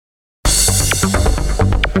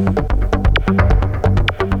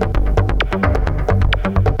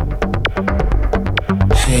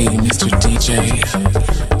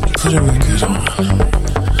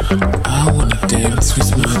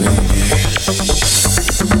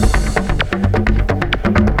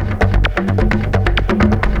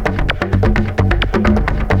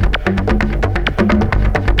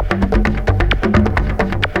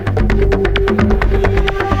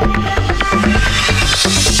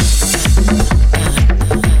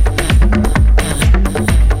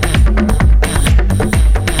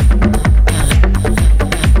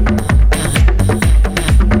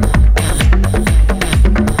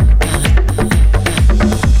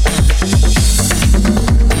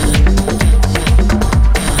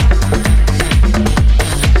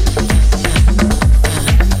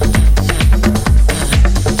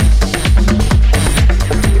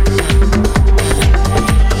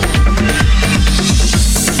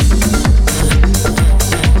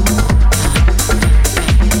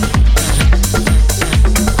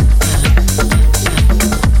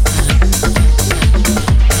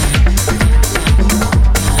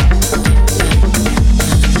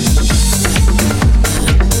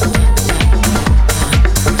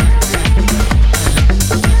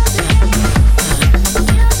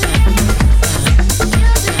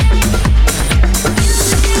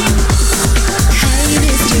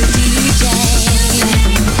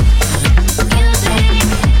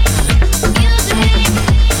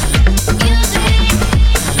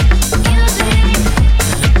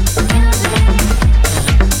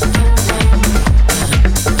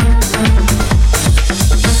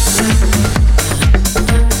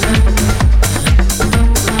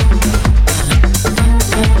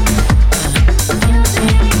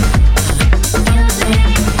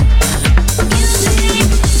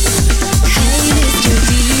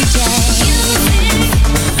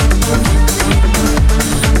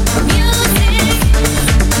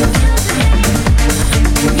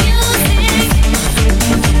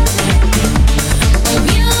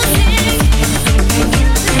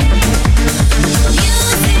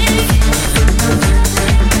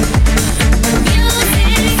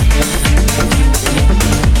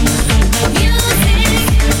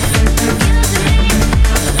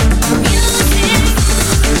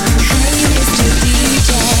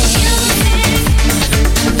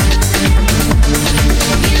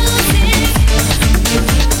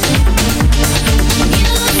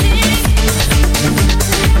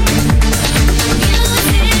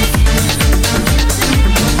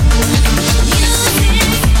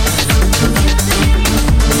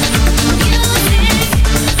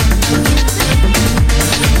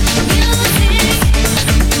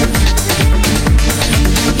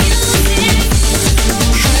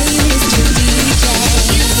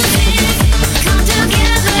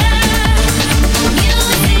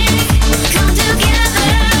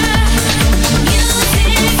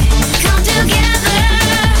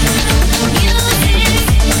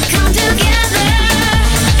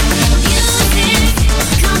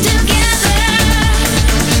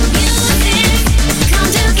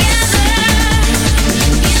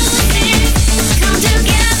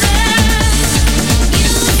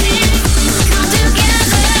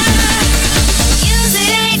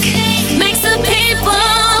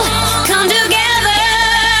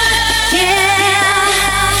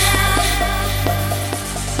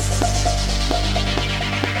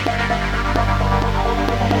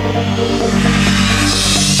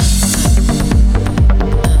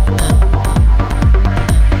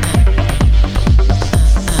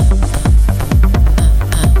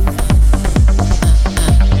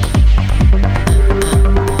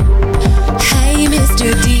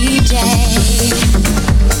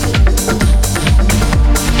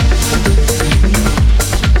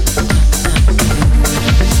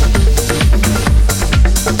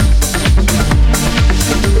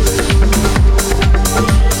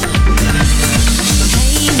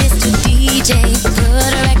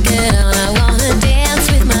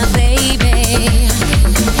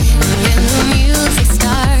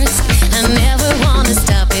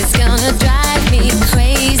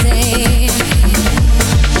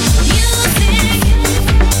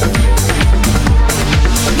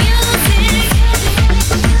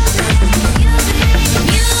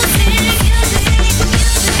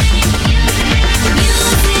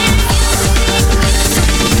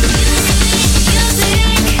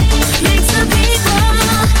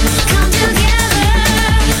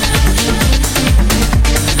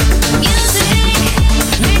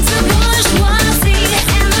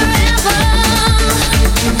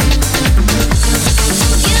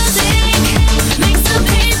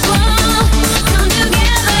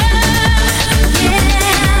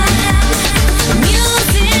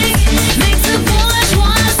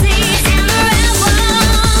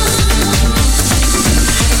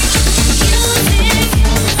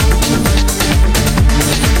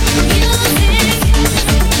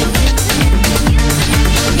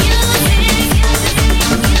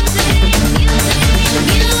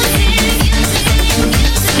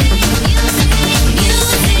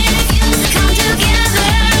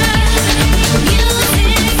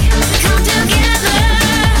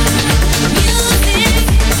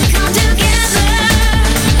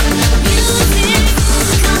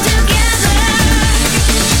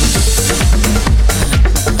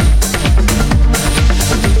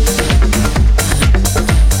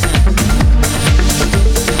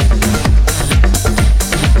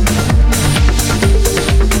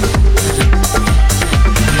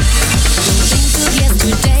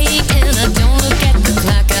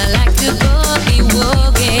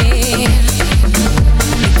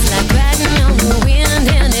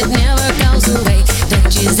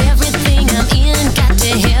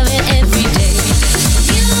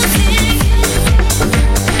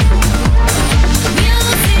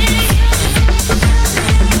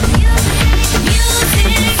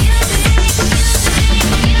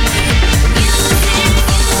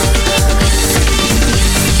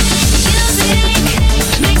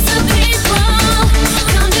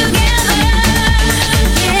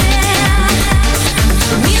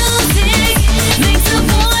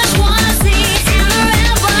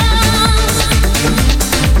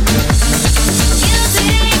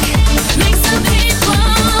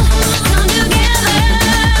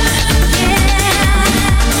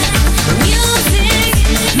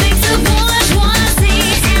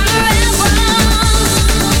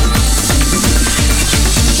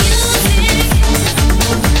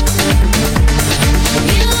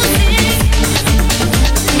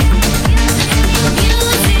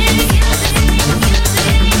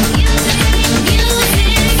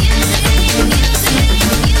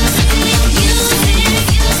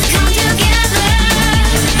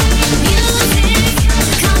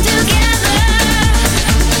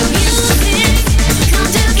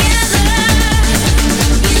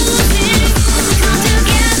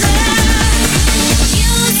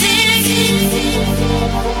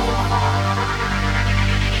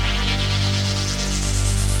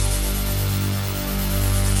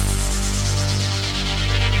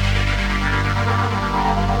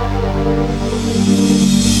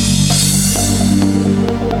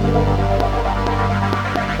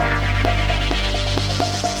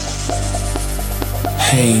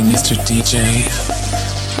Hey, Mr. DJ,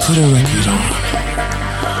 put a record on.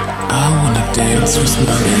 I wanna dance with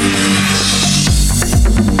my baby.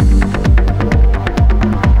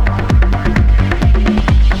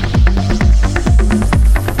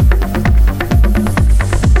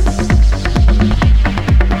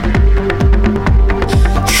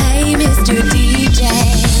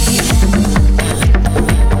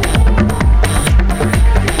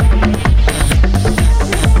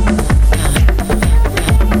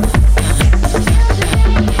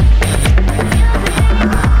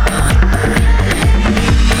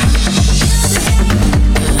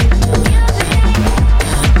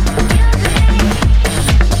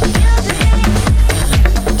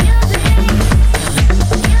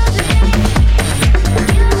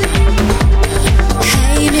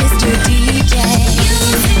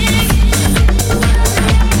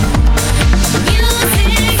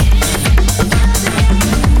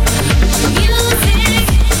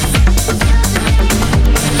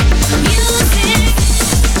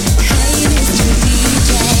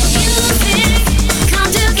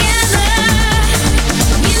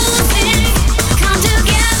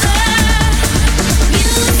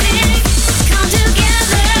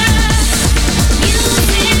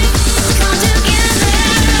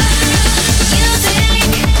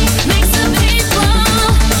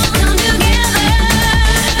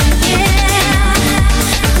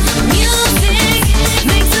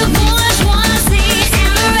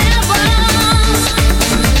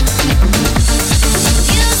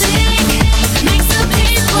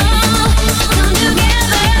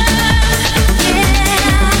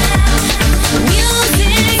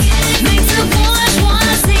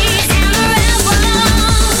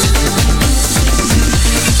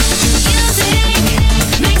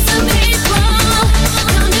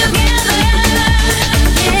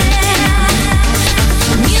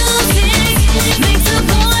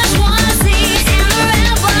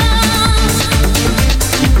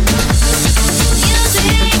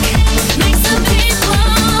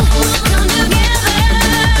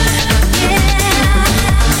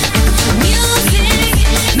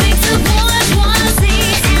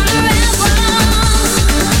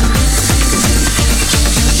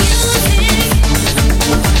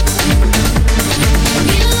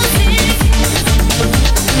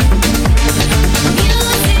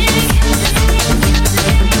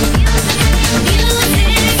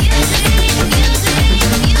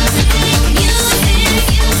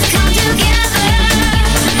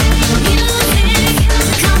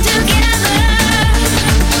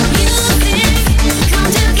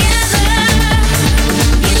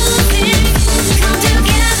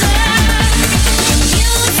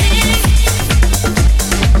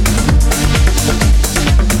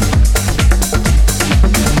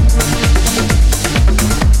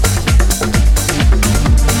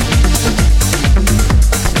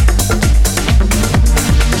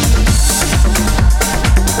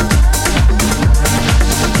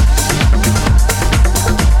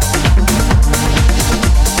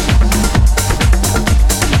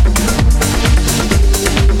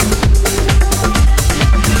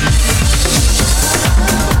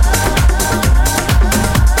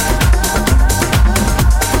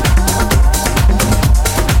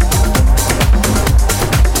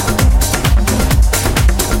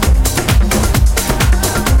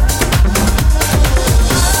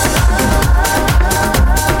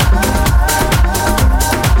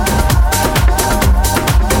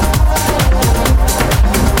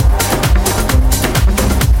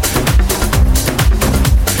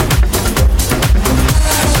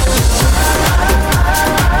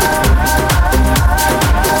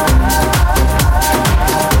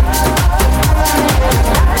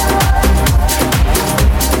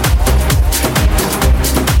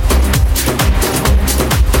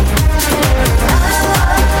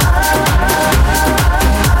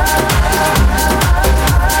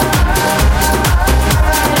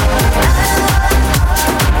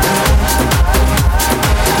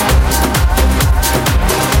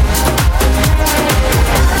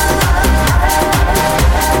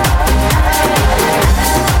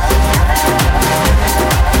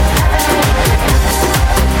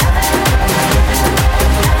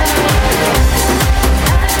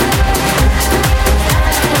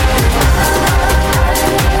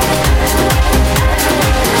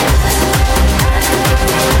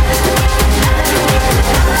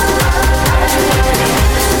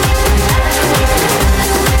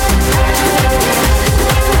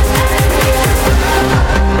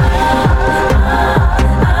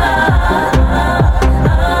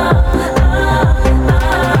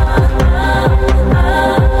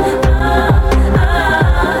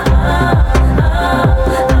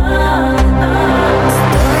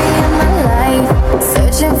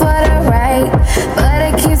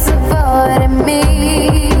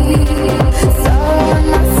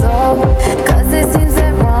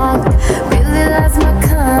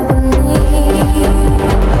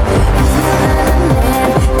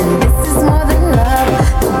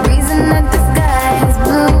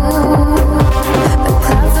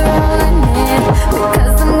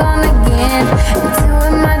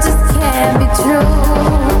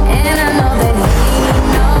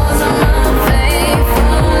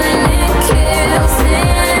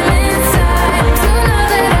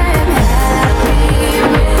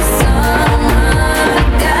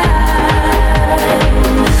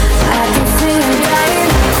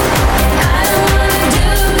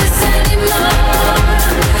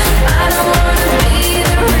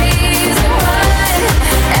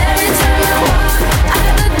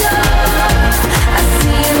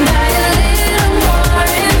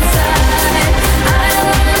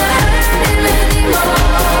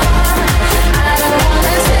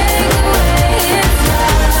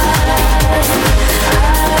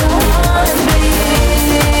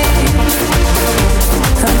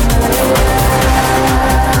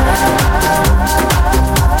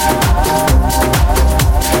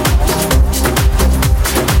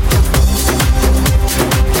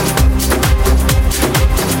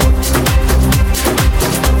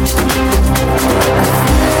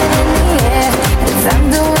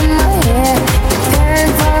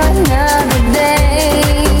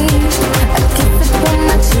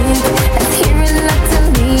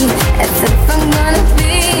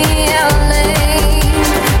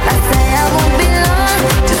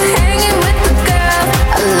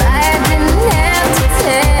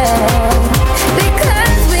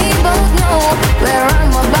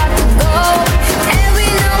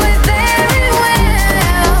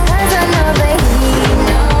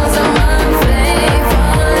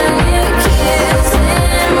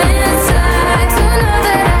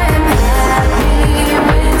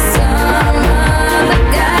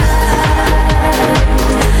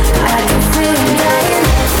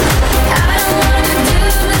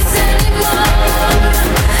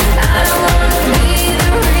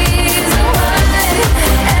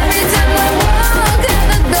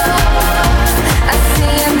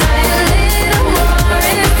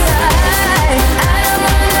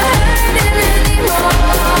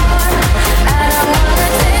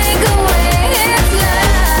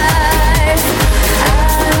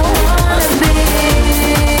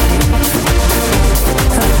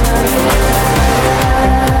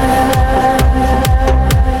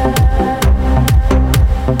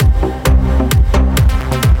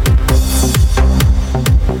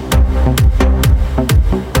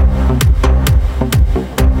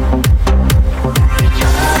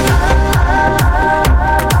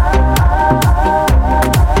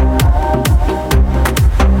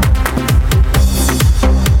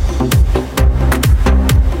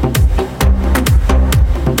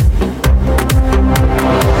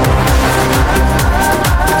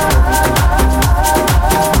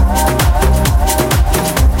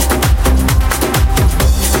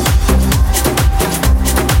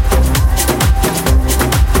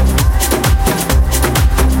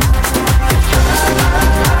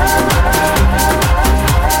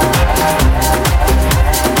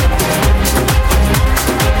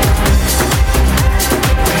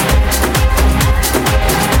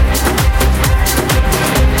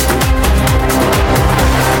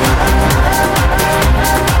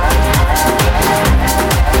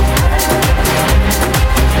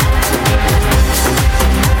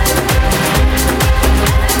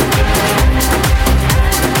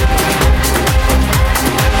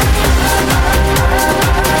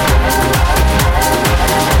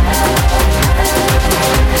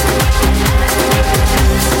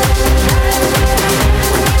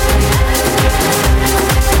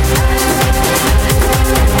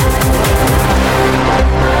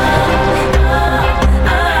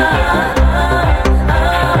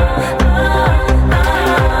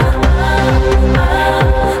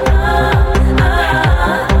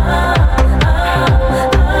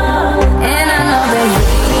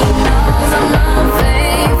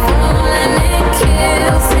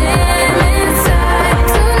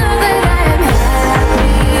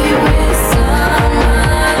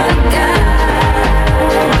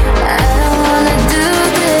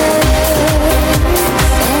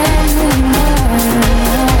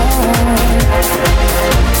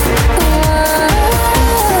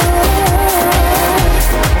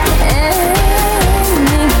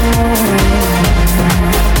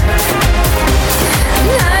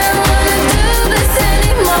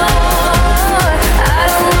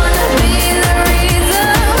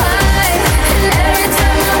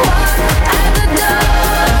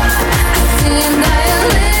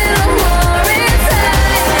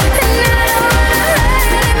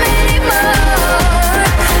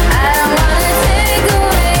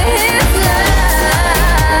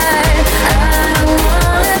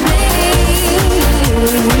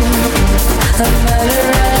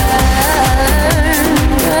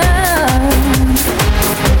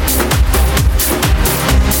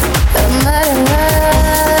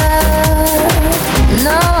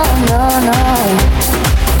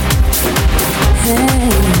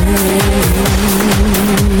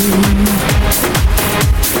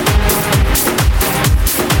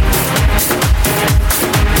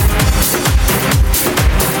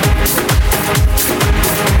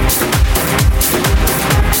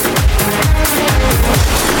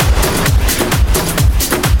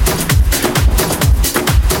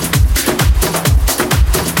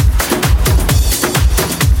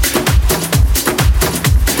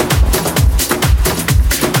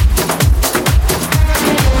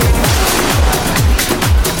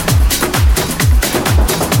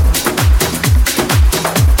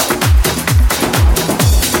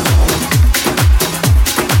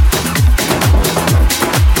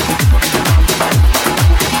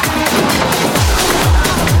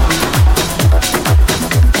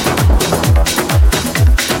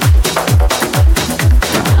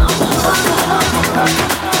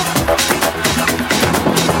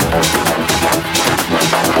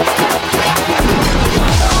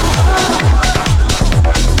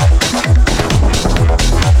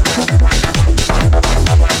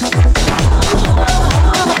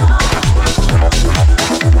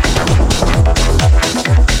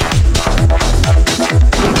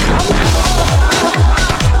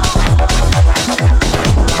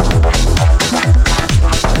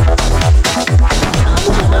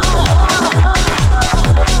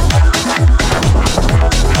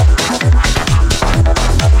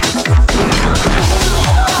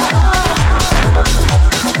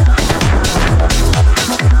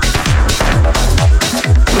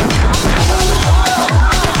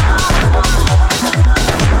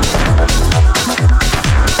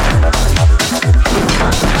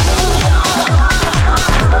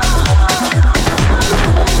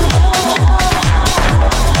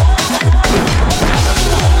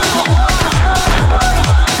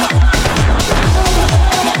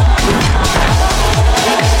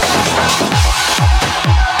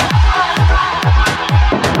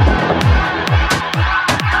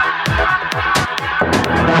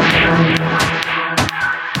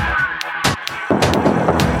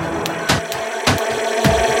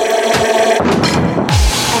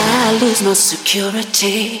 there's no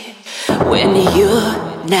security when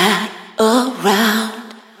you're not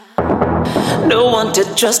around. No one to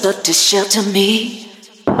trust or to shelter me.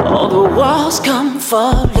 All the walls come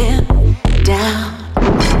falling down.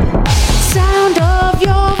 Sound of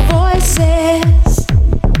your voices,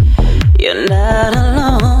 you're not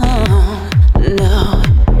alone. No,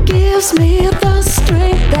 gives me the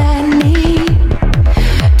strength I need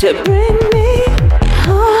to bring me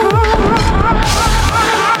home.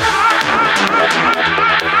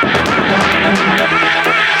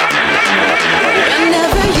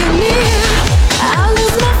 Whenever you're near, I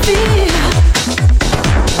lose my fear.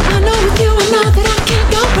 I know with you I know that I can't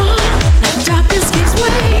go wrong. Now darkness gives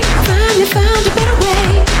way, finally found a better way.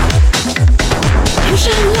 You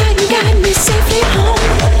shine light and guide me safely home.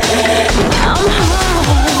 I'm home.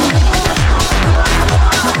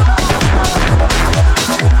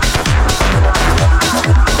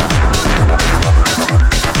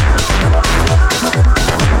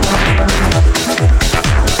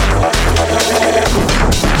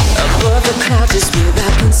 Above the clouds is where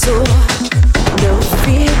I can soar. No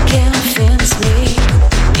fear can fence me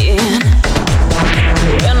in.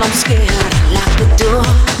 When I'm scared, I lock the door.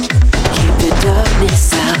 Keep the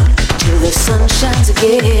darkness out till the sun shines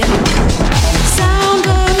again. Sound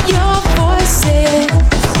of your voices,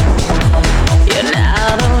 you're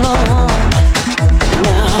not alone.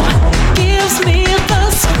 No, gives me the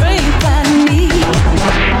strength I need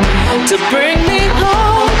to bring me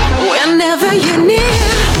home. Whenever you're near,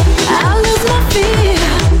 I lose my fear.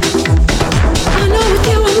 I know with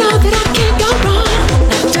you I know that I can't go wrong.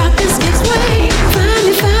 Now darkness gives way,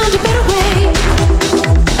 finally found a better way.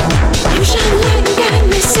 You shine light and guide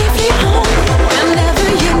me safely home. Whenever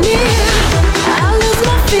you're near, I lose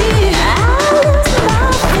my fear. I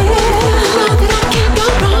know that I can't go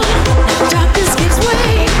wrong. Now darkness gives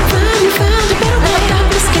way, finally found a better way.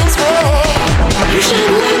 Darkness gives way. You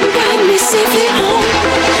shine light and guide me safely home.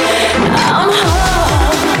 I'm home.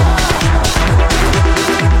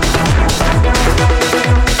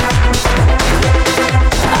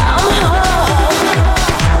 I'm home. I'm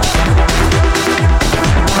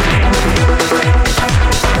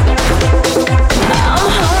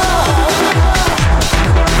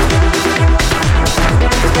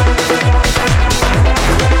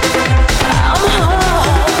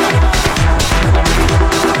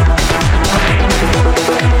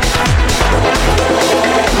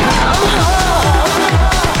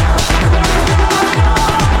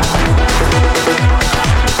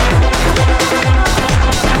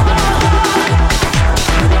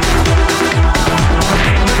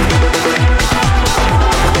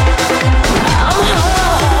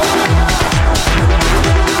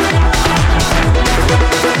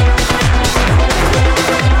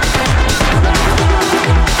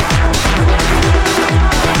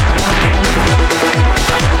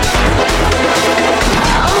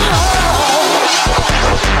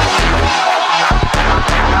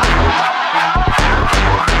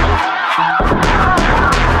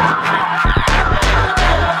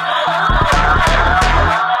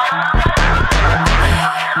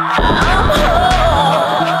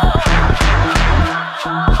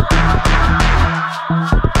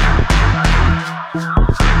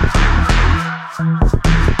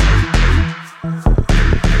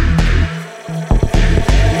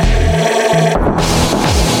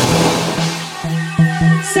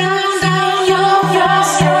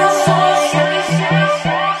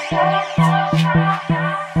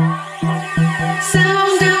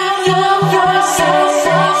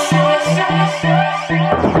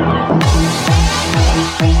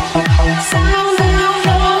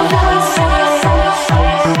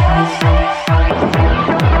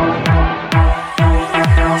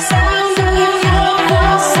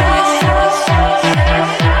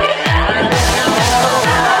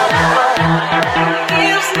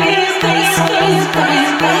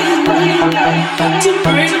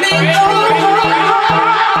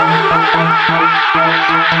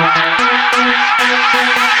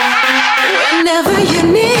Whenever you're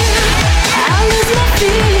near, I lose my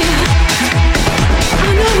fear. I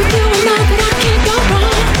know with you I know that I can't go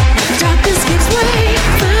wrong. Darkness gives way,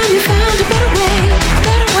 finally found a better way,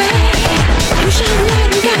 better way. You shine the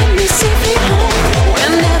light and guide me safely home.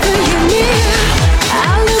 Whenever you're near,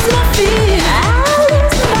 I lose my fear. I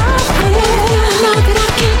know that I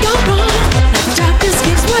can't go wrong. Darkness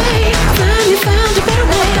gives way.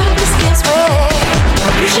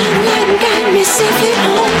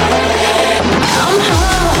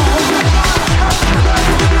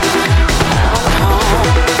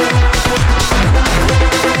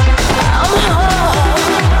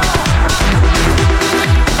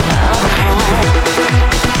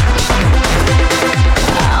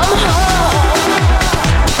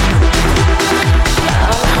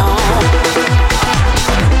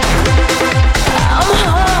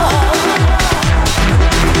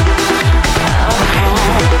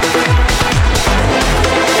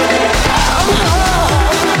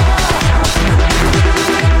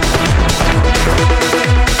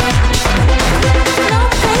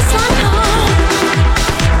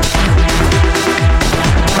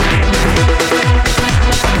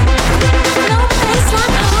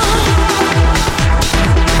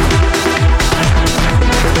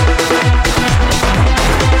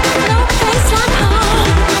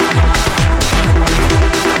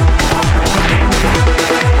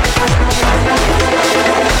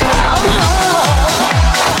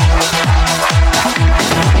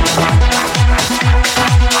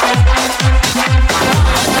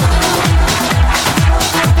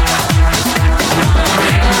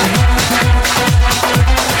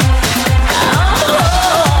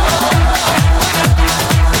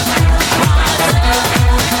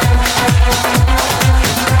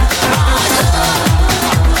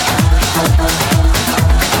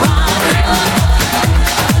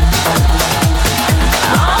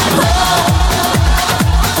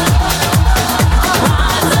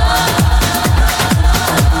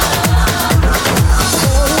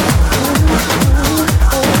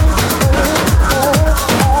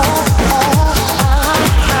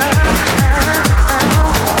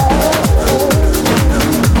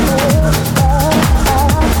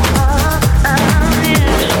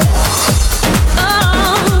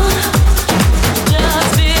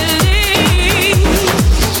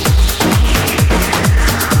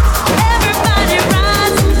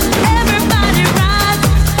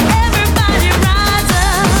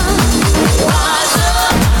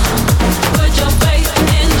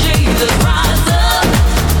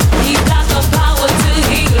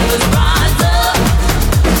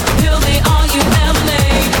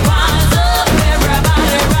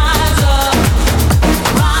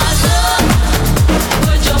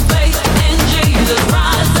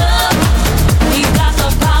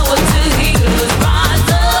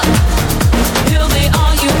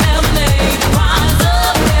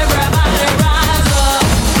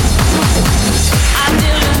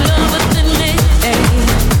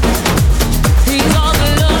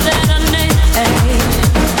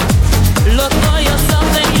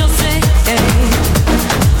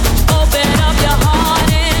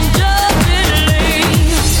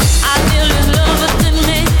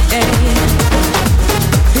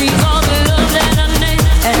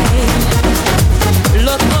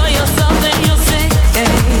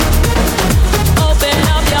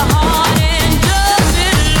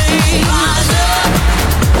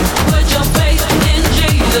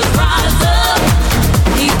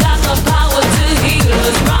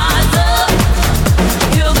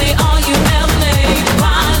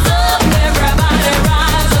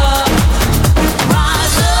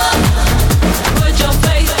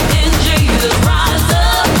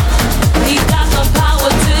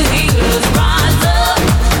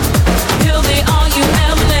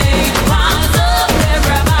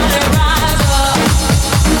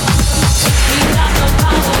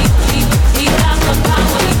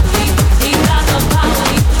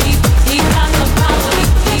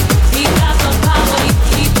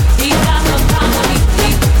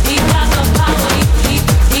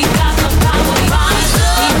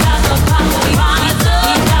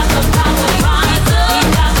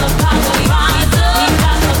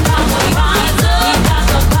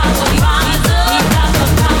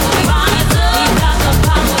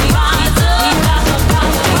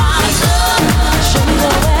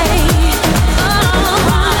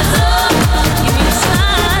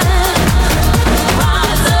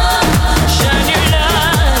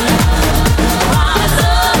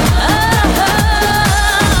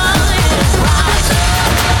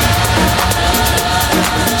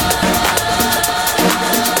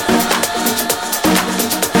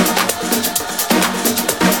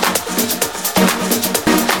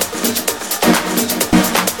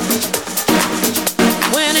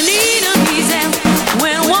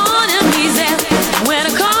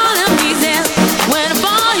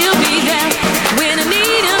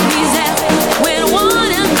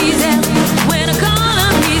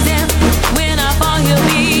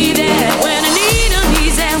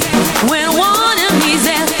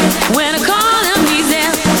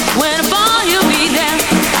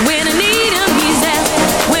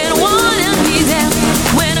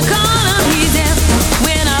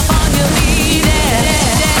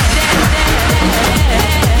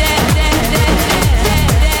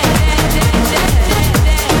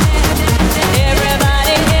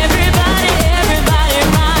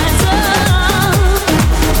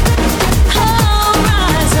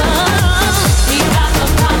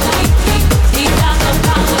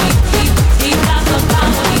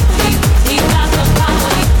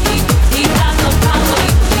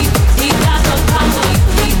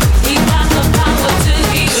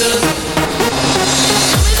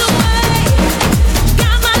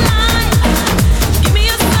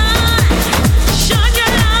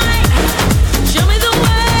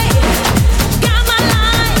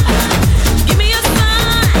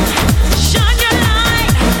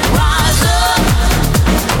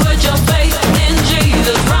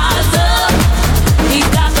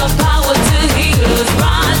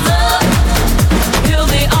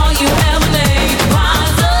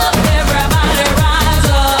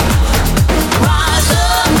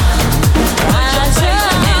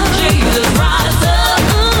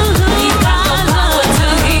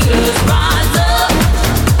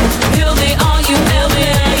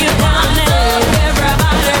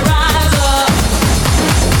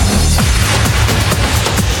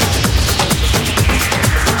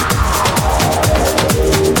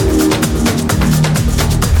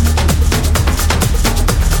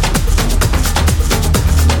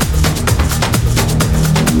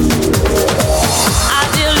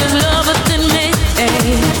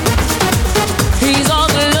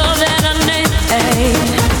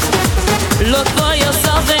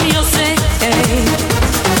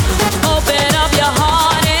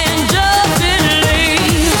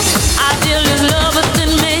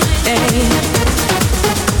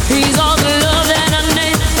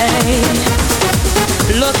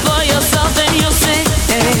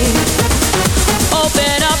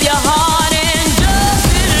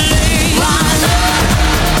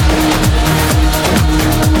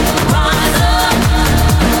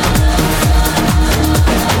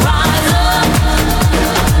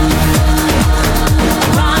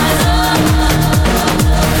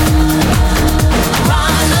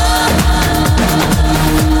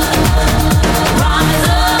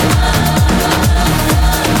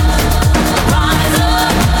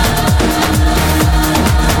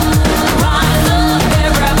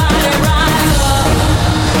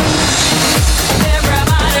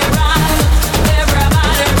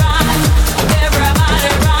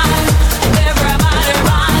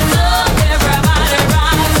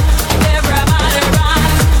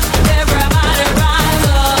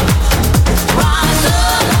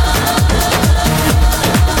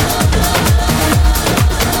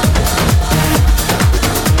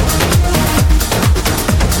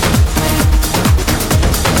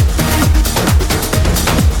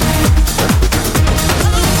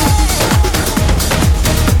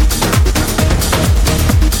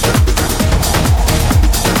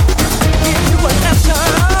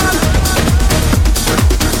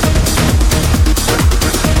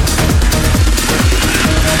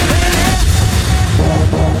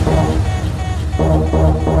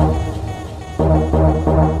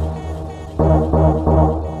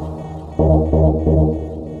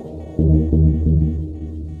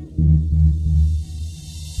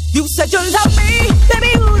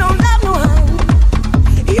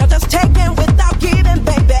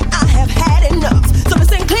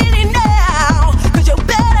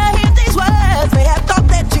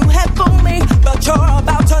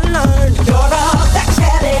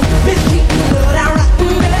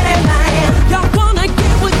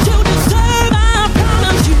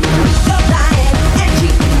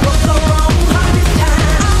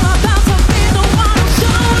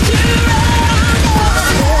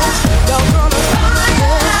 Don't wanna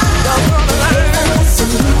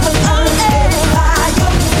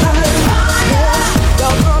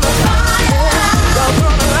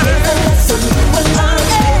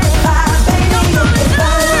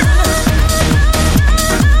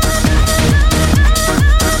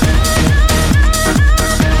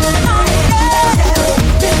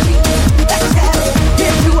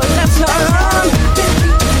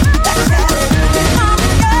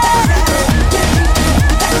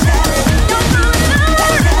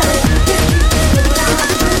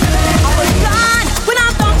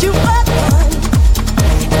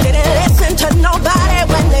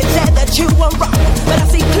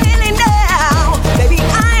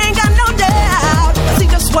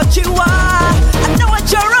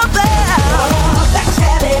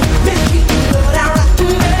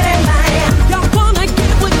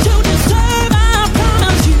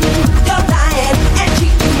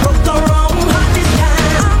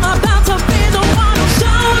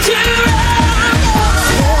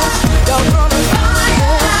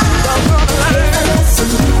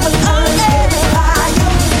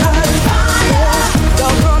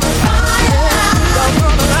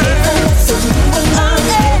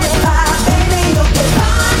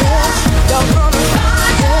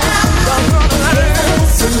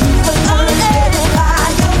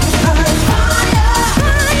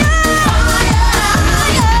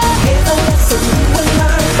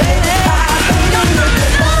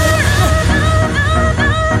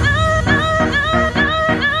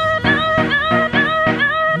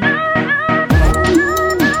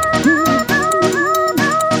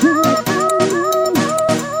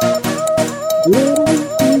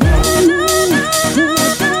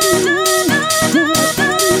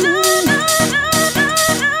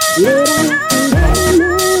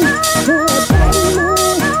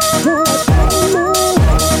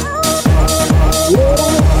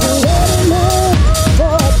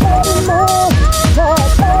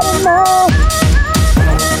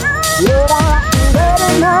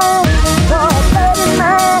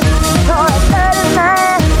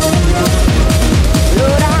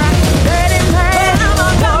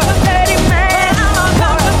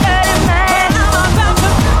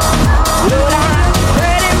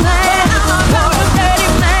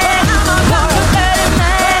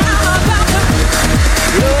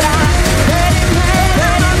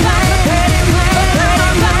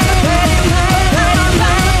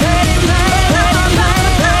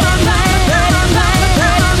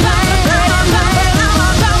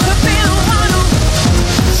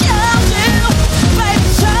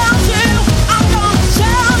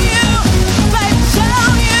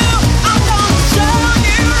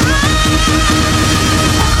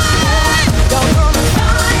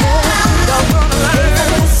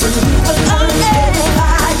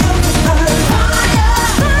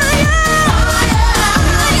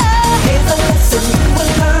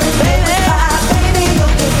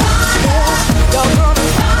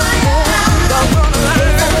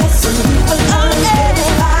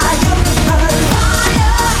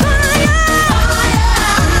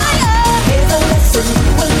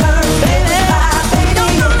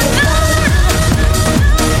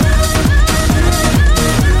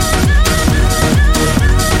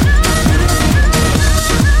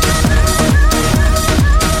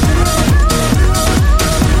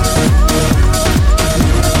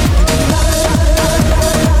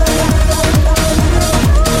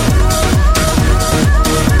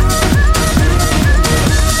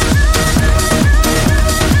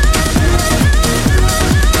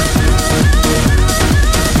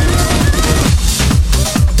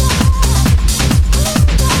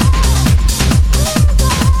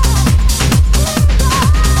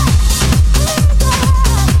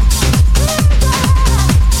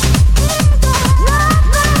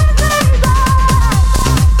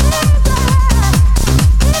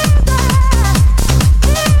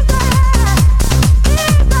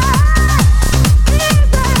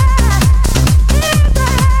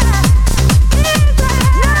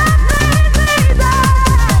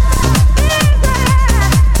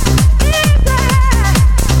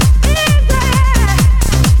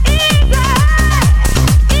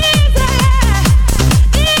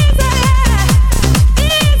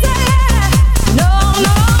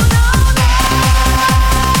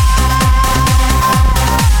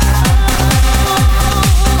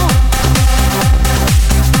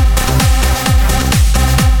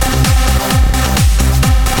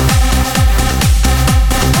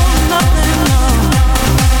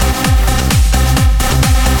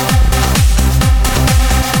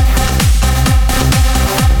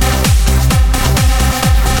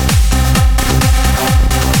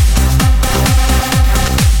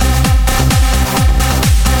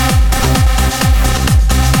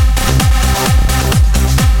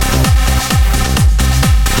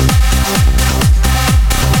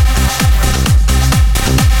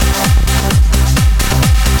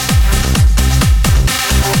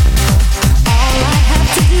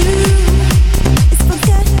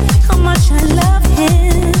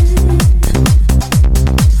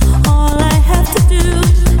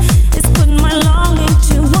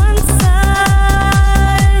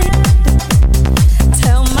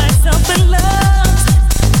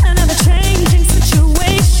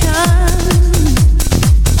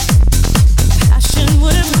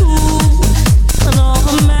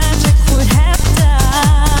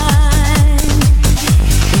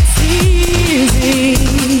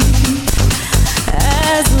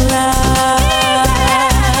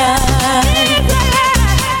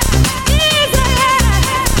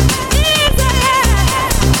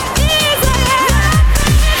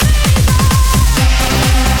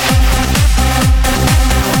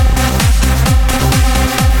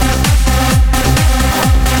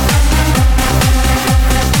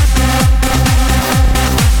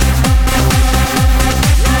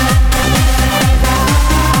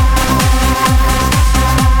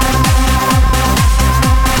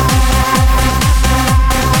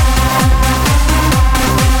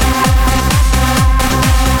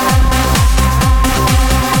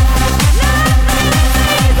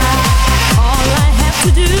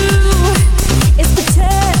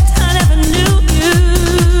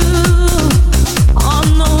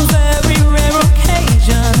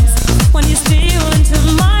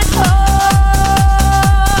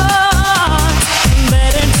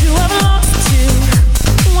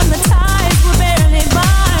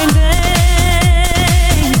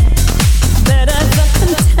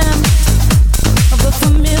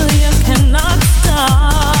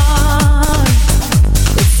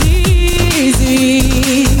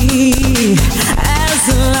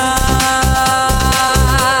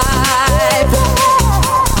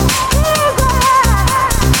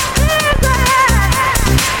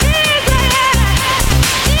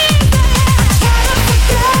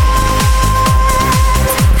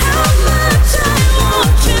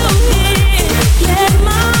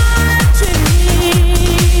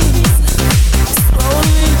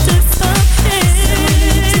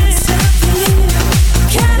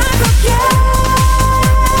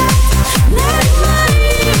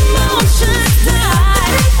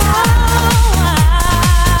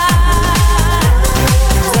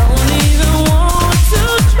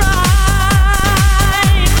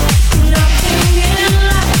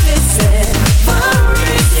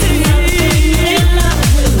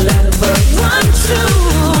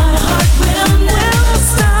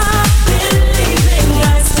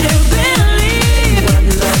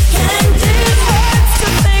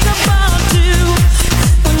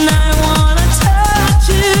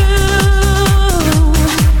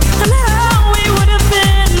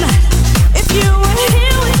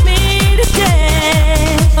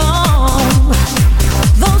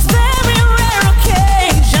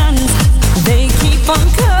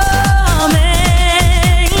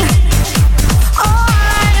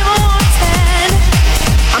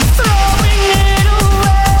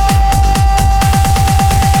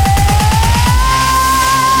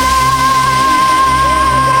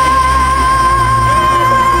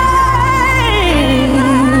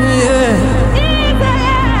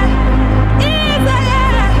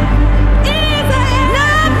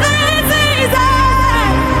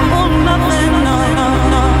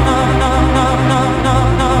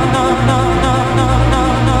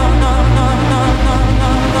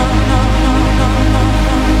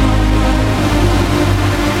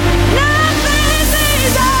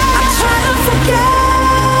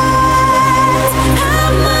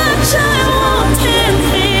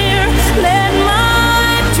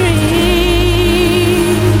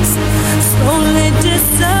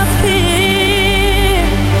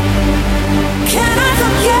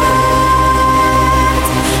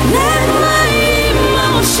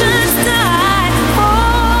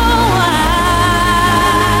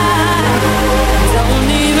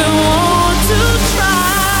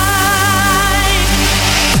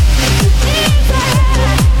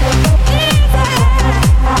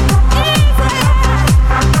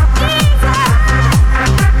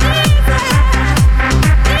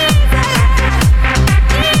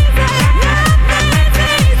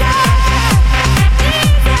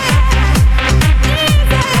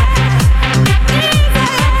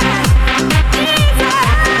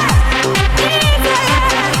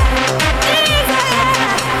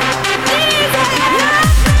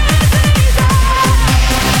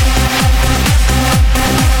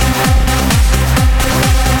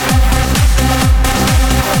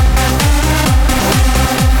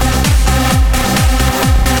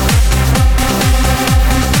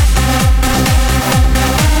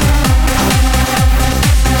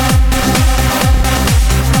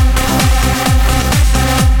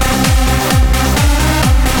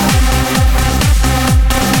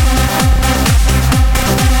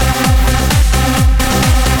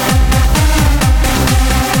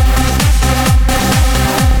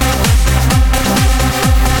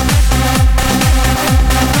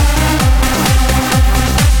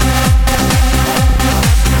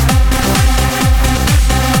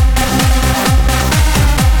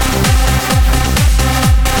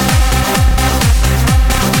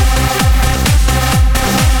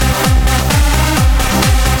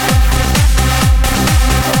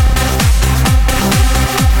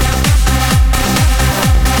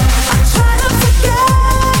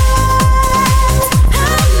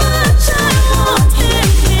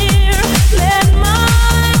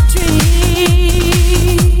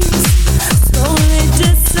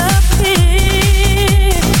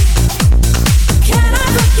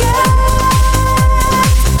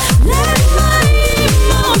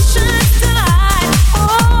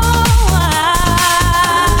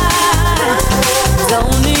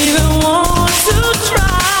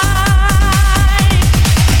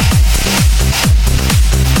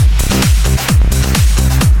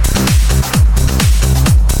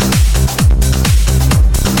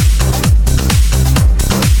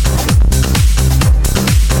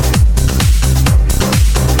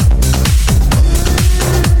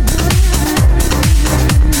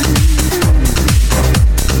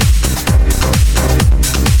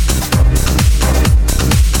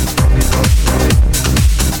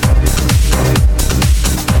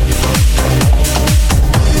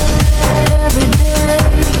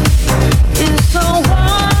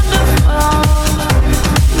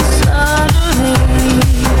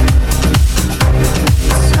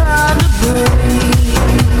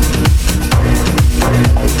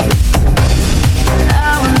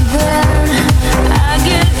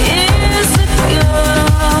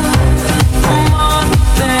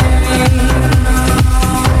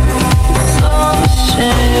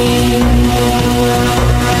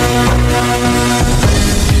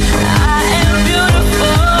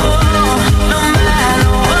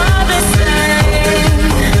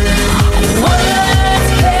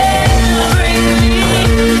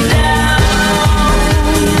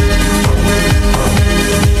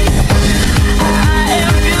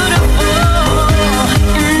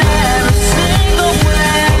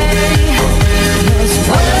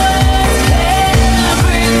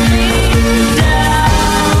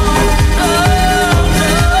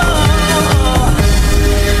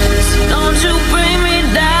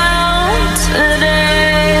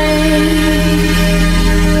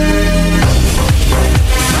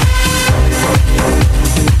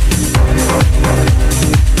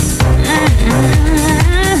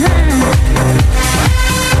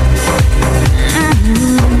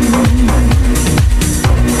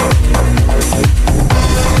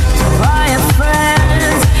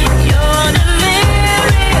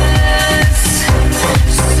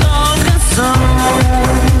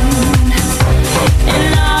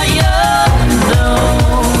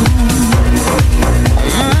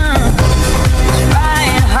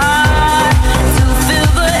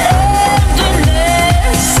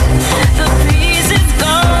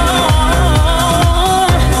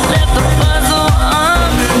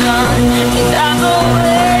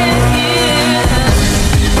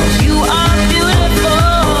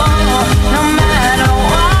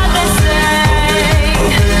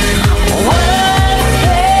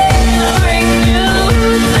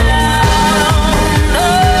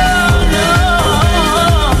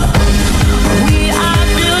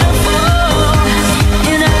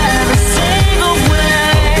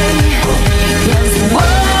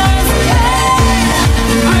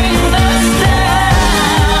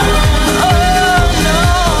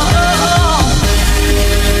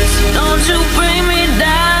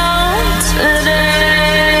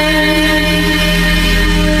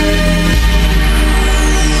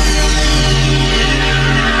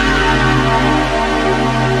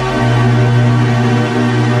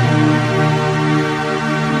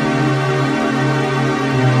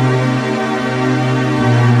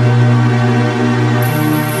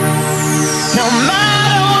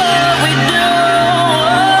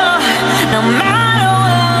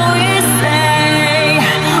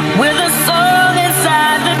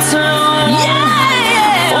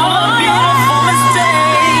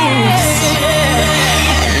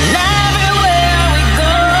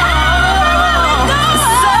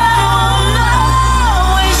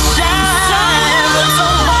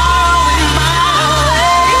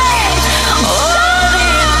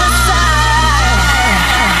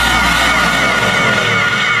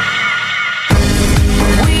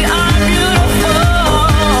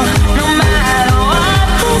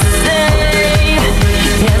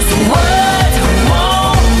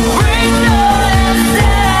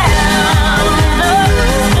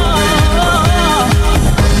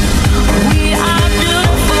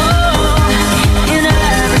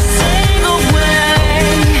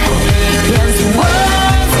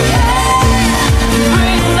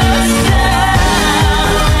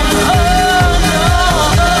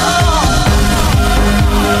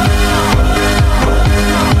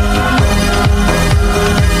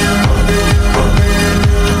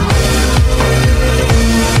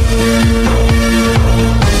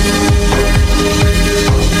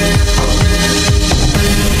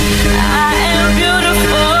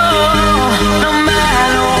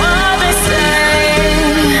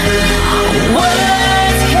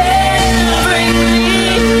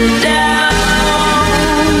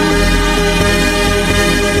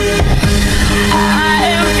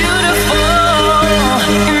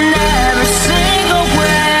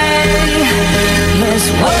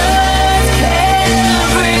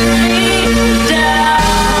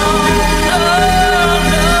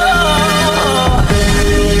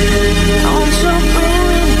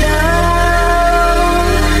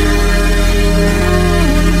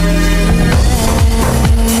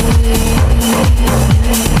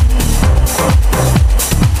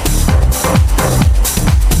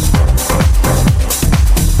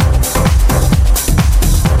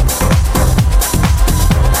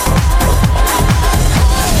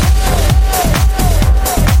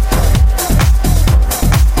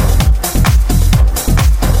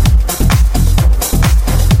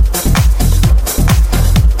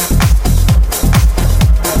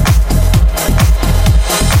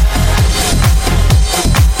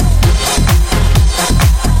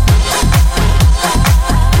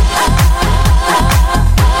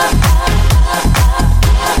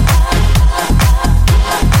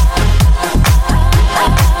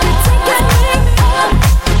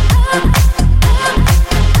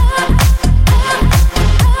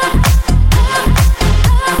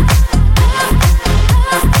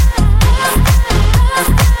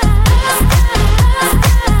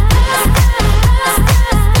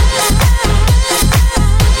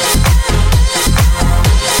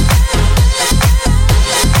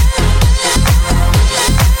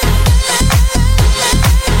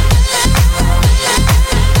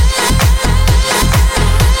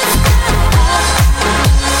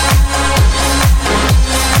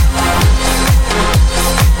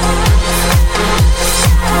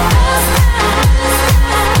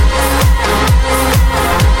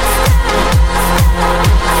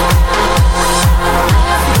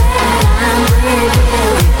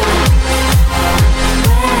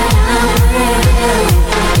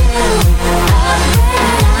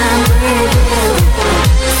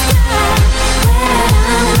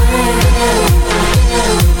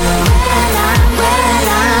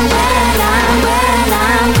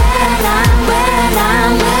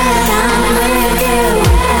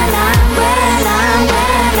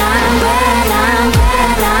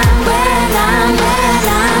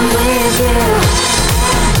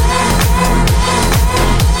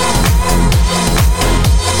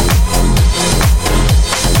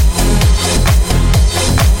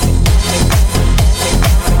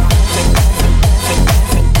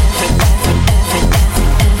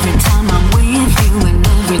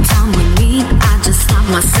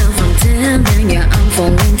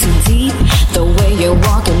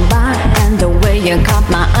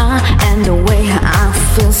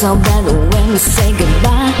so better when we say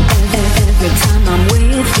goodbye. Every time I'm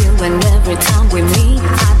with you and every time we meet,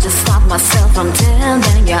 I just stop myself from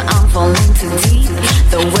telling you I'm falling too deep.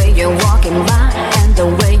 The way you're walking by and the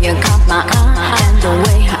way you caught my eye and the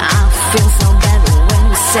way I feel so better when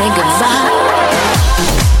we say goodbye.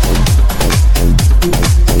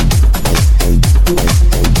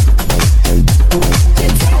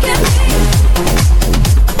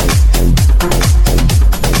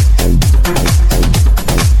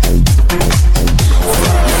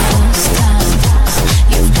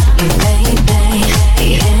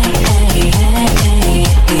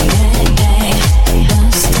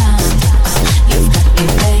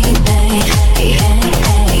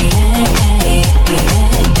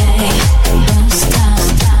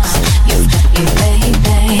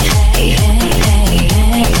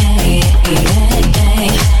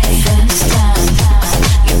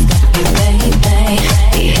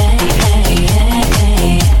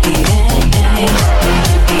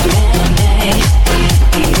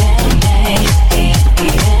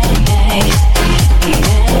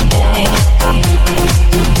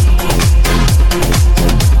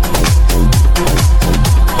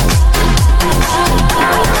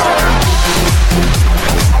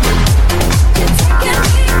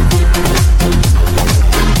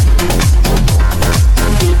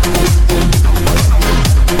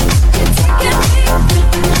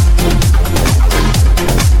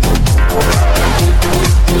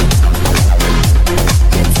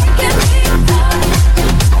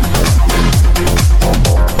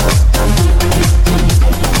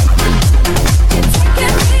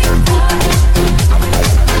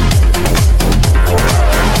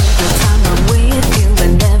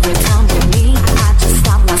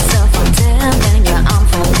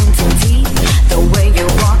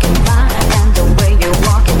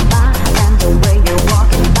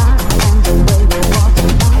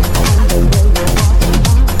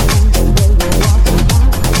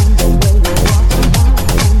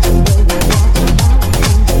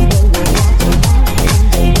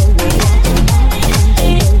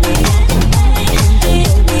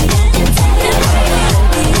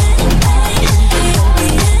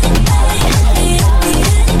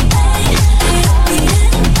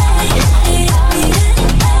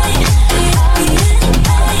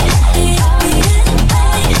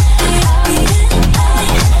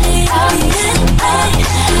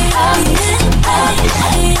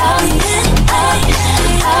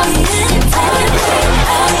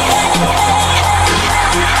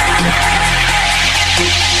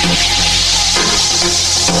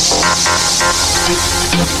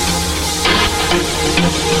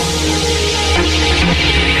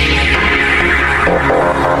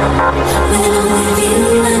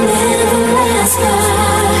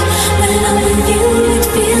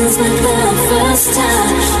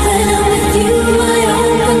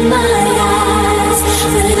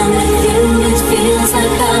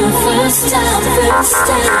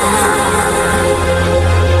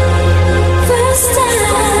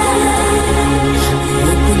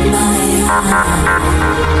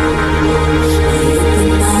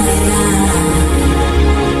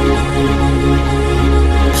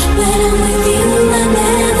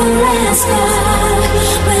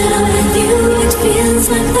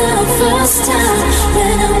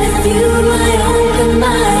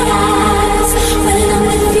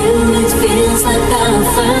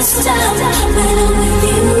 First time when I'm with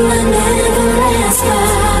you, I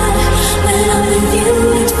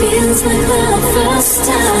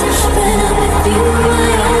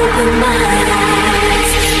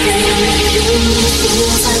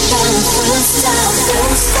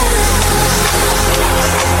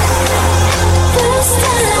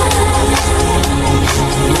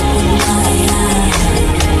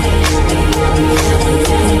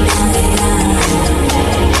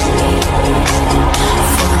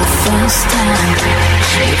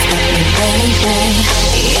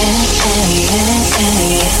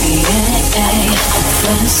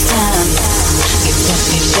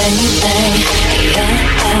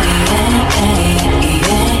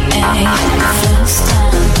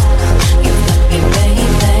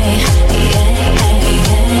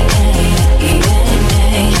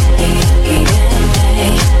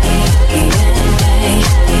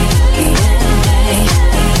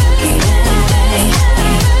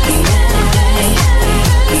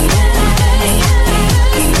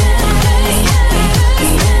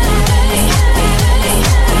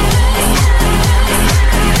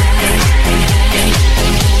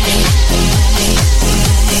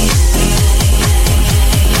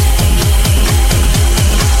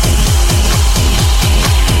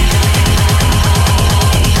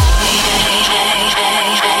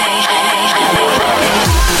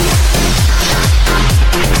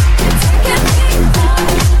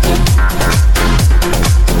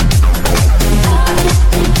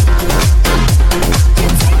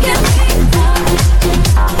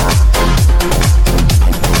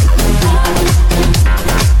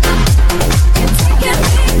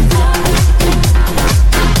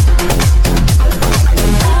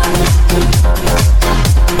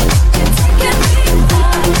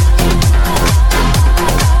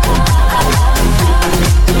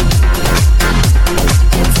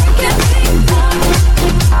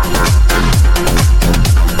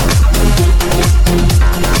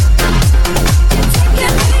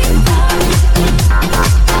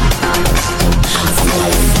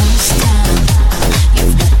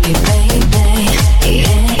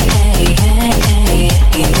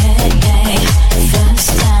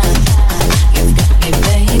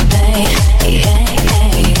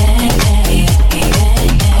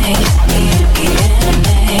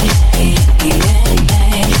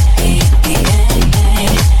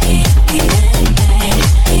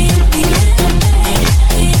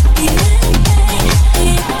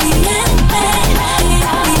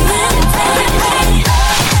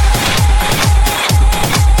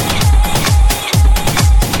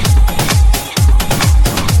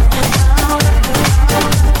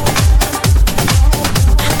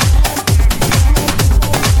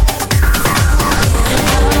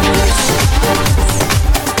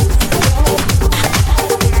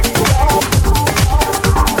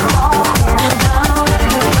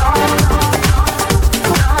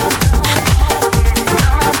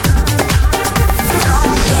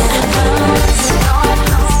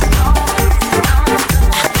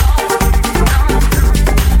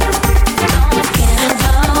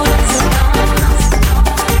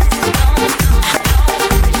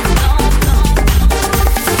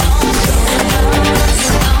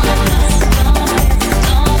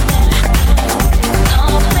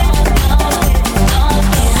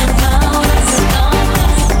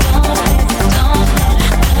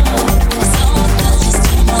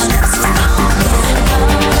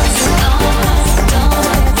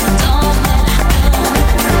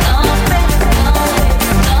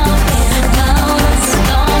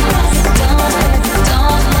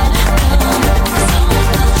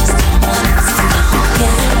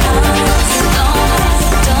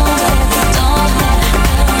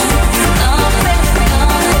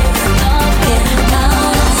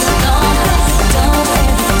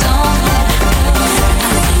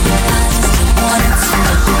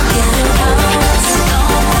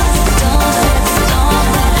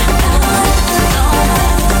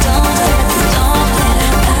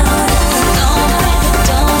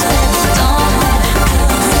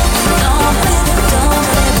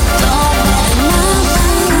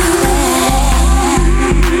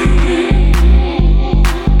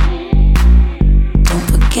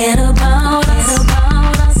forget about us.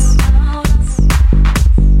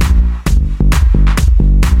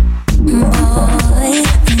 Boy,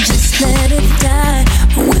 just let it die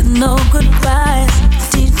with no goodbyes.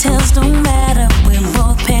 Details don't matter, we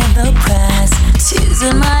both pay the price. Tears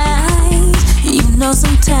in my eyes, you know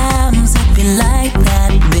sometimes it be like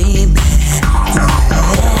that, baby.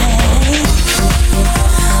 Hey.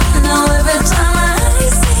 Now every time I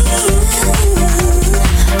see you,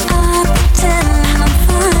 I pretend I'm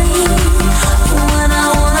fine when I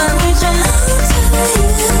wanna reach out to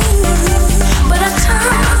you, but I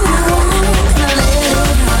turn around and let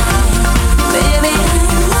it hide. Baby,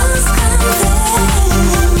 I must confess,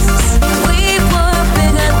 we were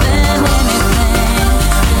bigger than anything.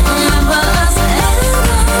 Remember us and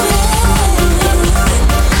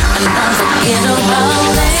don't forget about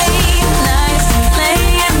late nights,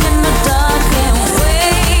 laying in the dark and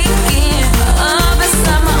waking up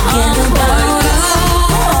beside my arms.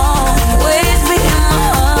 Always be in my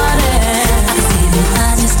heart. I feel it,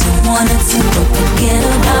 I just don't wanna to forget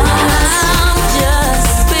about. I'm just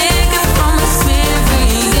speaking from experience.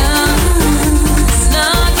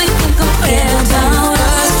 Nothing can compare about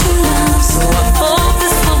us. So I hope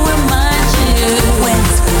this will remind you when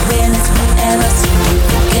it's forever, so don't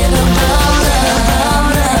forget about us.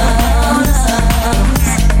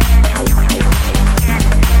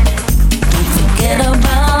 Don't forget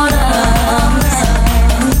about us.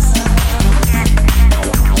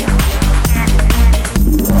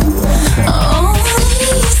 Oh,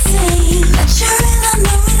 you say that you're in a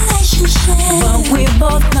new relationship, but we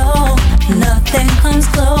both know nothing comes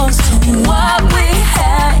close to what we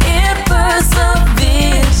had. It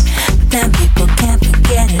perseveres. Then people can't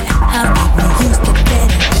forget it. How people used to get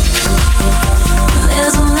it.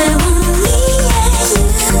 There's only one me and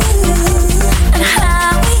you, and how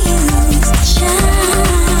we used to shine.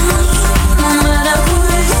 No matter who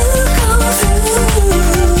you go through,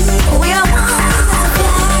 we are one that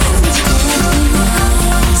can't deny.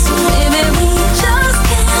 So maybe we just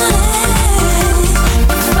can't let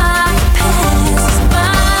the fire pass us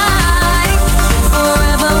by.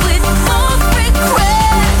 Forever we both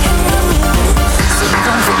regret. So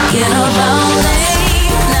don't forget about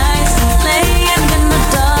late nights, laying in the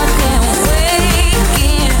dark and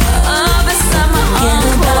waking up beside my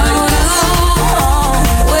arms.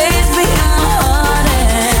 Always be in my heart.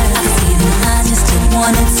 I feel it, I just don't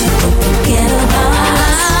want it to forget about.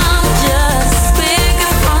 I'm just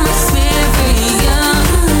speaking from experience.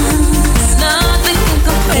 Nothing can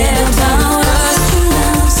compare about us.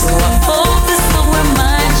 So I hope this will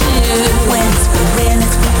remind you when it's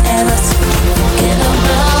forever, so don't forget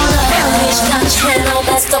about us.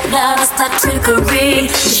 Best of loud, it's that trickery.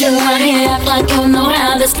 You run here, act like you know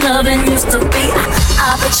how this loving used to be.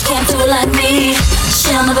 I bet you can't do like me.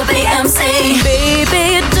 She'll never be MC.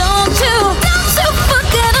 Baby, don't you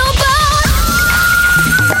forget about.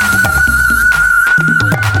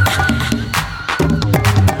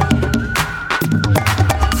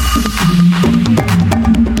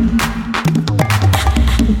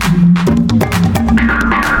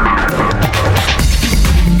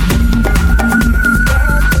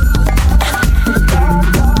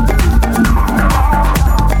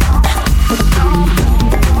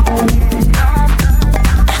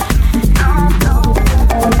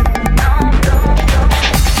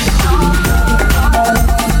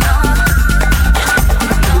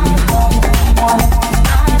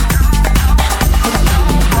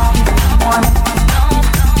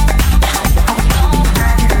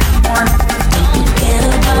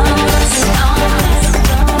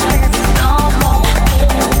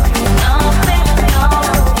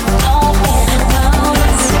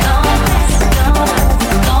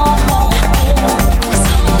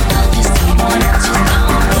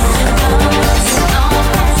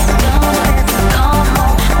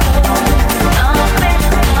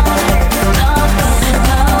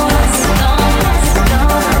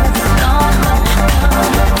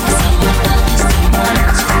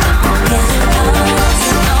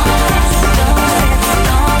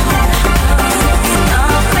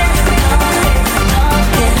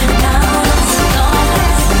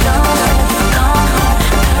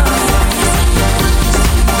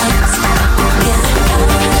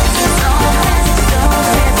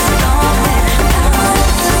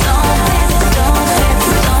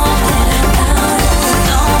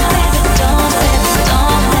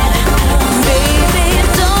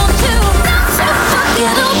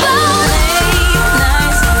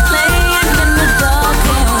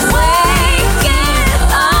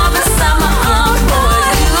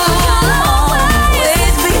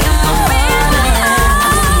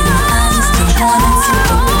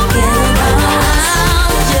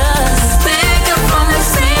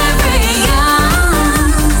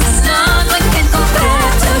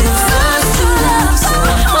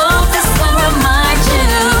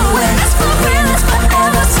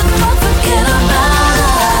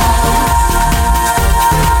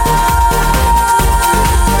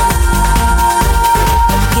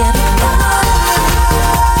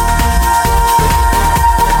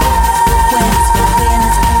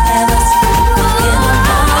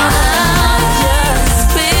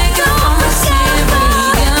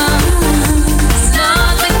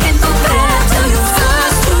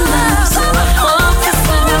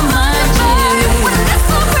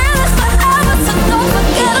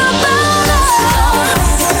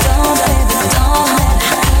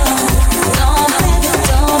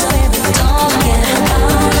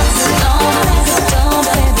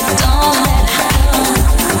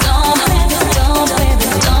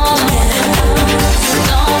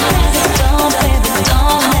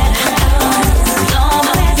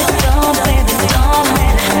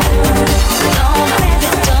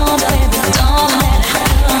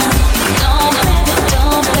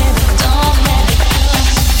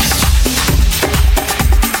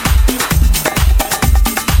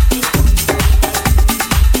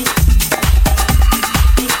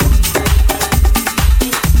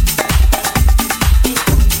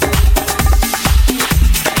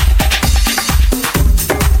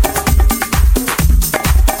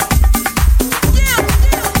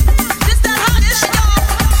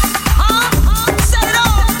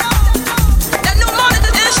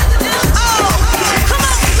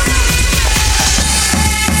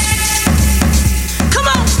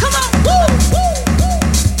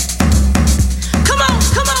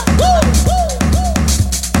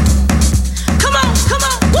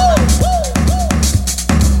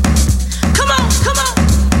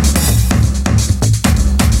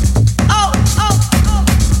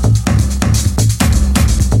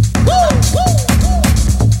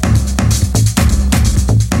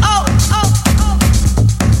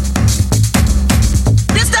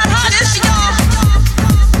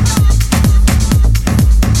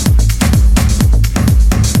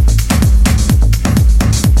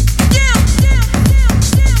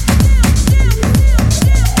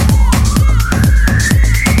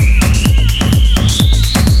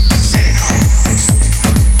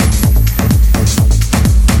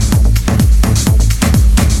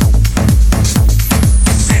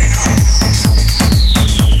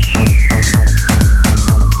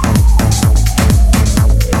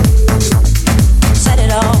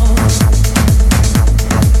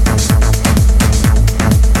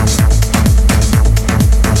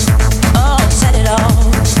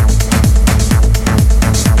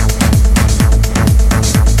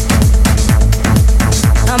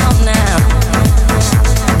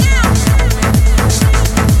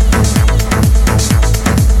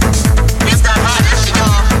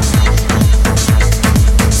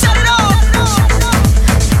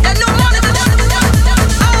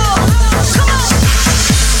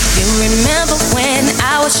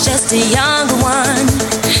 younger one,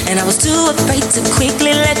 and I was too afraid to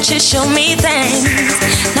quickly let you show me things.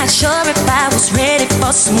 Not sure if I was ready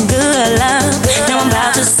for some good love. Now I'm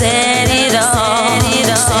about to set it off.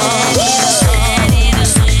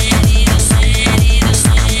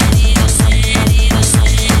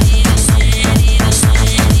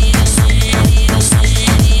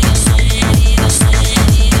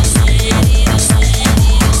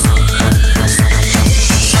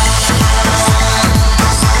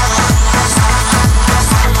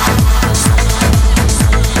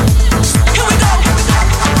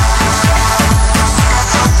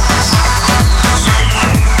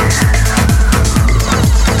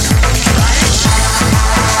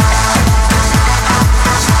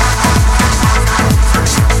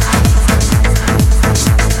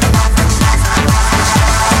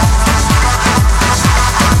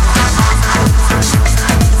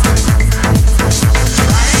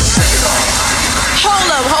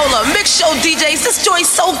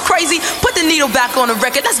 Back on the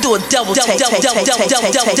record, let's do a double take. You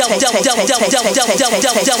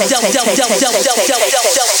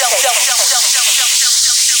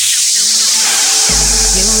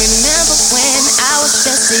remember when I was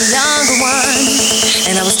just a younger one,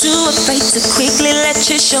 and I was too afraid to quickly let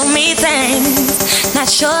you show me things. Not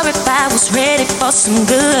sure if I was ready for some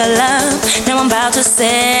good love. Now I'm about to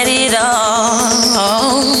set it off.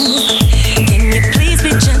 Can you please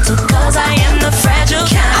be gentle, 'cause I am the fragile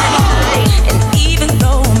kind.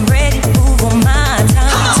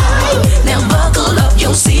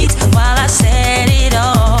 Seat while I set it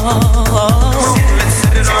off.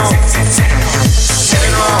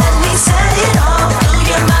 Let me set it off. Do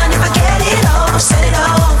you mind if I get it off? Set it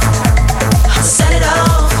off. Set it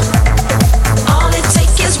off. All it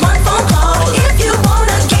takes is one phone call. If you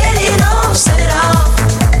wanna get it off, set it off.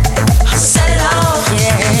 Set it off.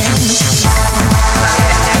 Yeah.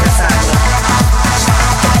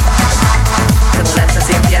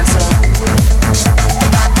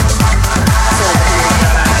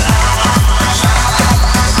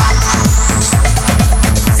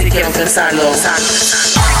 Pensarlo.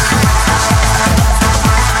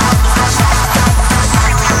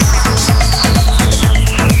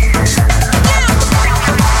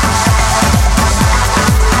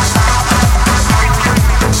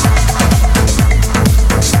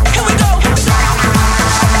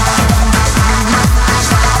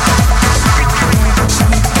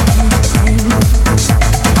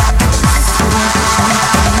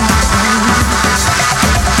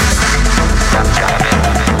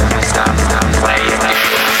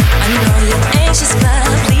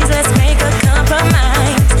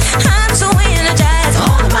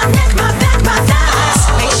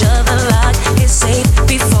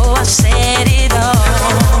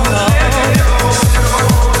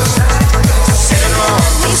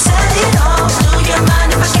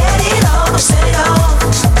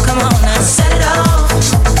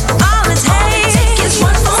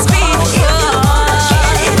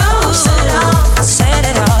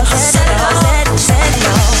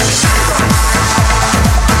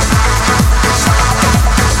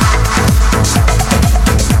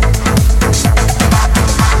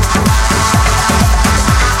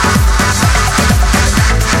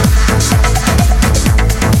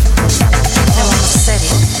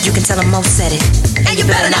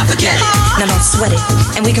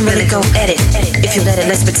 And we can really go at it. If you let it,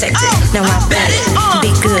 let's protect it. Now I bet it.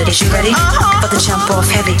 Be good, is you ready? For the jump off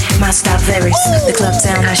heavy, my style varies. The club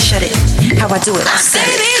down, I shut it. How I do it, I said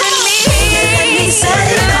it. Let me set